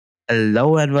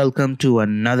Hello and welcome to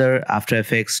another After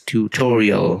Effects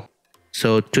tutorial.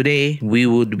 So today we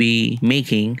would be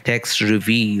making text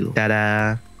reveal.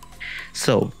 Ta-da!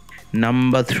 So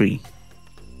number 3.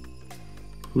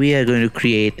 We are going to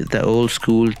create the old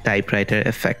school typewriter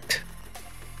effect.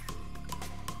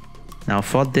 Now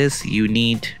for this you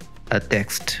need a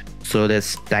text. So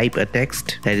let's type a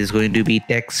text that is going to be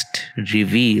text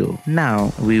reveal.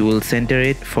 Now we will center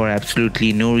it for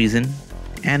absolutely no reason.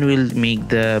 And we'll make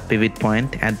the pivot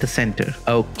point at the center.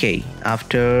 Okay,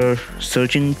 after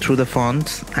searching through the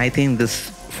fonts, I think this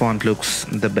font looks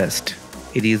the best.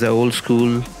 It is an old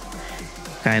school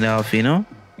kind of,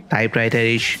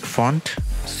 typewriter-ish font.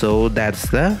 So that's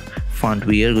the font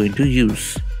we are going to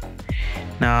use.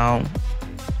 Now,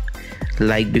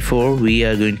 like before, we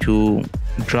are going to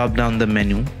drop down the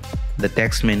menu, the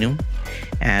text menu,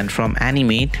 and from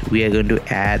animate, we are going to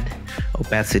add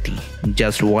opacity,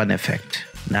 just one effect.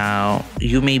 Now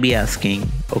you may be asking,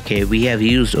 okay, we have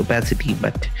used opacity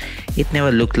but it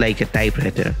never looked like a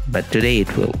typewriter, but today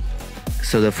it will.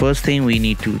 So the first thing we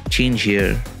need to change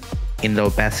here in the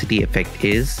opacity effect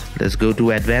is, let's go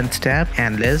to advanced tab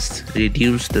and let's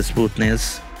reduce the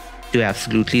smoothness to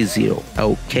absolutely 0.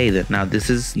 Okay then, now this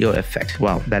is your effect.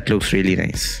 Wow, that looks really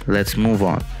nice. Let's move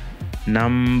on.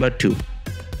 Number 2.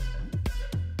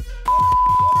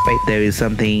 There is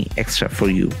something extra for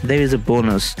you. There is a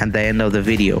bonus at the end of the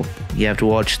video. You have to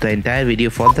watch the entire video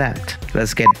for that.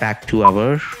 Let's get back to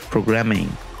our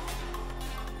programming.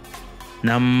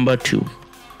 Number 2.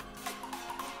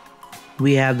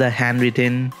 We have the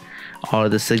handwritten or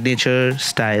the signature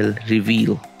style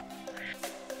reveal.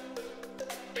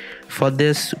 For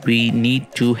this, we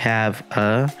need to have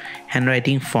a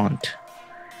handwriting font.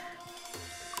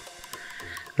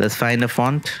 Let's find a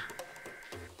font.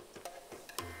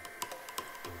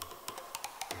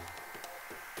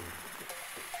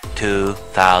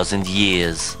 "2,000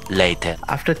 years later."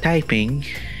 After typing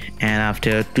and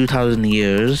after 2000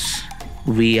 years,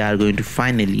 we are going to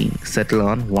finally settle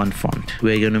on one font.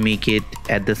 We're going to make it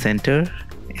at the center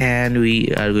and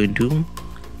we are going to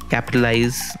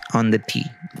capitalize on the T,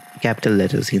 capital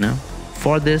letters,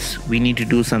 For this, we need to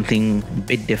do something a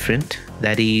bit different.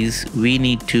 That is, we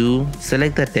need to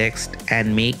select the text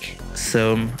and make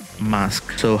some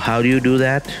mask. So how do you do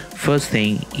that? First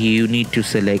thing you need to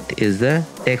select is the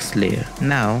text layer.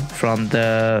 Now from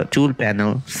the tool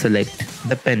panel, select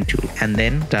the pen tool and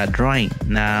then start drawing.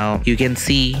 Now you can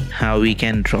see how we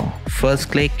can draw.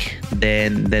 First click,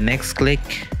 then the next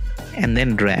click, and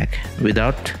then drag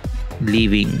without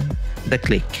leaving the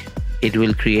click. It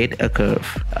will create a curve.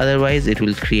 Otherwise it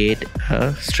will create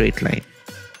a straight line.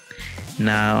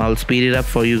 Now I'll speed it up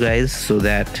for you guys so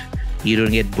that you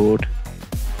don't get bored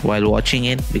while watching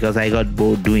it, because I got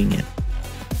bored doing it.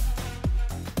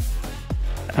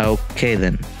 Okay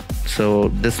then, so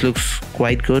this looks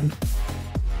quite good.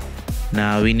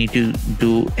 Now we need to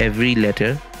do every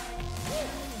letter.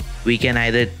 We can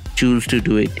either choose to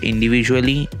do it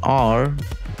individually or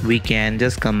we can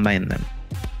just combine them.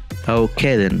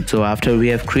 Okay then, so after we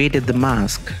have created the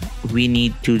mask, we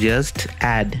need to just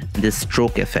add this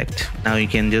stroke effect. Now you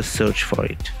can just search for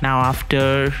it. Now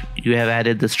after you have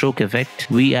added the stroke effect,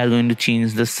 we are going to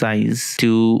change the size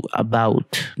to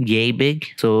about yay big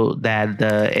so that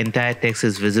the entire text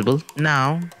is visible.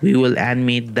 Now we will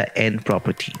animate the end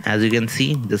property. As you can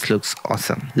see, this looks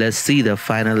awesome. Let's see the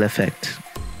final effect.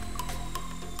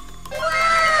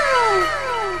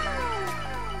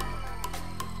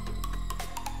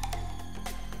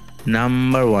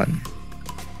 Number 1.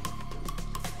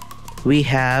 We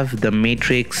have the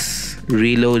matrix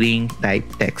reloading type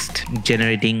text,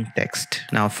 generating text.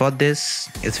 Now for this,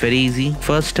 it's very easy.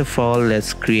 First of all,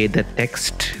 let's create the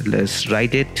text. Let's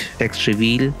write it, text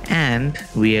reveal, and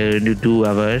we are going to do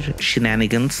our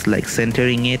shenanigans like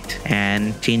centering it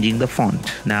and changing the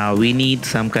font. Now we need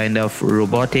some kind of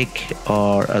robotic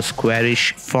or a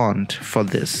squarish font for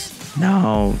this.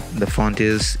 Now the font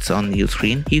it's on your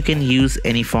screen. You can use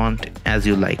any font as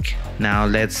you like. Now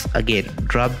let's again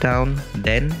drop down,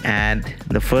 then add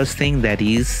the first thing, that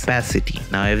is opacity.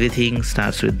 Now everything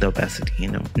starts with the opacity,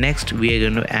 Next we are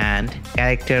going to add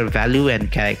character value and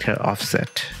character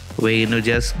offset. We're going to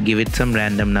just give it some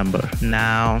random number.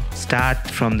 Now start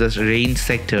from this range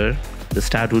sector. The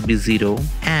start would be 0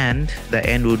 and the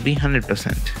end would be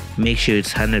 100%. Make sure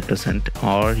it's 100%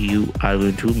 or you are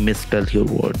going to misspell your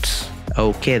words.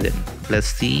 Okay then, let's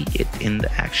see it in the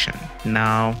action.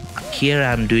 Now here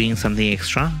I'm doing something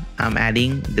extra. I'm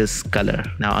adding this color.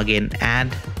 Now again,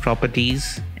 add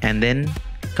properties and then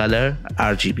color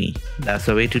RGB. That's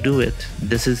the way to do it.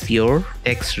 This is your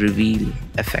text reveal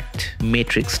effect,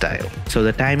 matrix style. So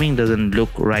the timing doesn't look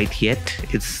right yet.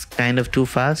 It's kind of too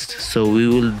fast. So we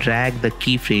will drag the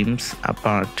keyframes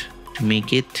apart to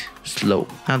make it slow.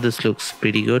 Now this looks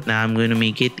pretty good. Now I'm going to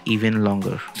make it even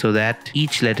longer so that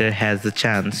each letter has the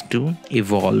chance to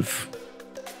evolve.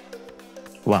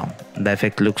 Wow, the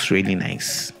effect looks really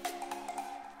nice.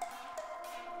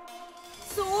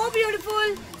 So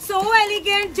beautiful, so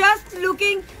elegant, just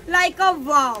looking like a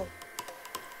wow.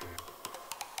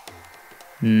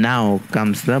 Now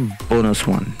comes the bonus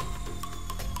one.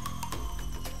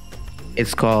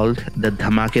 It's called the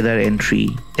Dhamakedar entry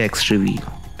text reveal.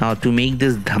 Now to make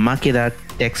this Dhamakedar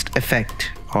text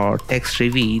effect or text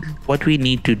reveal, what we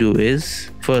need to do is,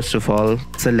 first of all,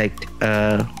 select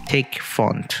a thick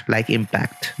font like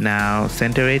Impact. Now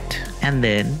center it and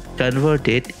then convert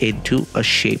it into a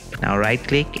shape. Now right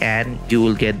click and you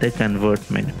will get the convert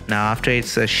menu. Now after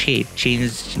it's a shape,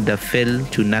 change the fill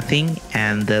to nothing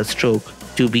and the stroke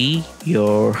to be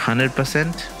your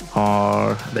 100%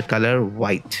 or the color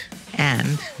white.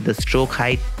 And the stroke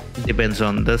height depends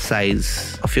on the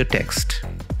size of your text.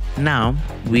 Now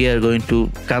we are going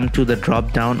to come to the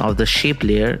drop down of the shape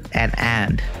layer and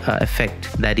add an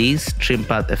effect, that is trim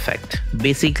path effect.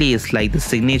 Basically it's like the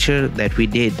signature that we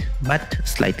did but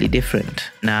slightly different.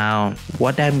 Now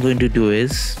what I'm going to do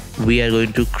is we are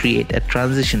going to create a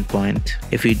transition point.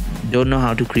 If you don't know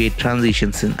how to create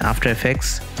transitions in After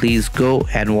Effects, please go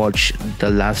and watch the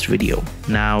last video.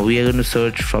 Now we are going to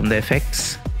search from the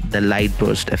effects the light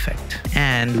burst effect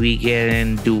and we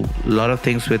can do a lot of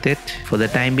things with it. For the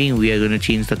time being we are going to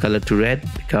change the color to red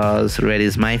because red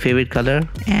is my favorite color,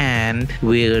 and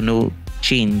we are going to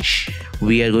change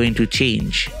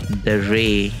the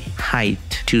ray height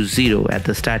to 0 at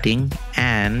the starting,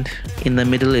 and in the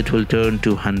middle it will turn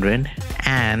to 100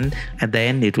 and at the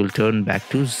end it will turn back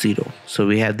to 0. So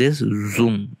we have this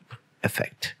zoom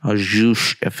effect or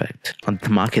zhoosh effect on the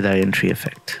Dhamakedar entry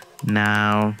effect.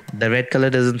 Now the red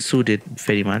color doesn't suit it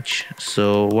very much,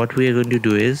 so what we are going to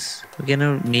do is we're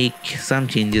gonna make some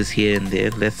changes here and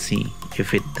there. Let's see if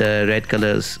the red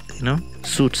colors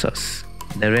suits us.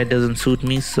 The red doesn't suit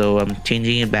me, so I'm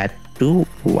changing it back to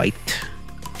white.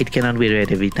 It cannot be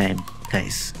red every time,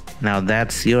 guys. Now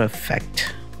that's your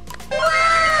effect.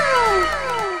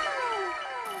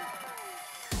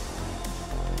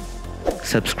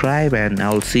 Subscribe and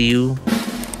I'll see you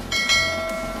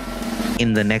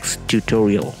in the next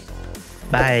tutorial.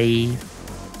 Bye.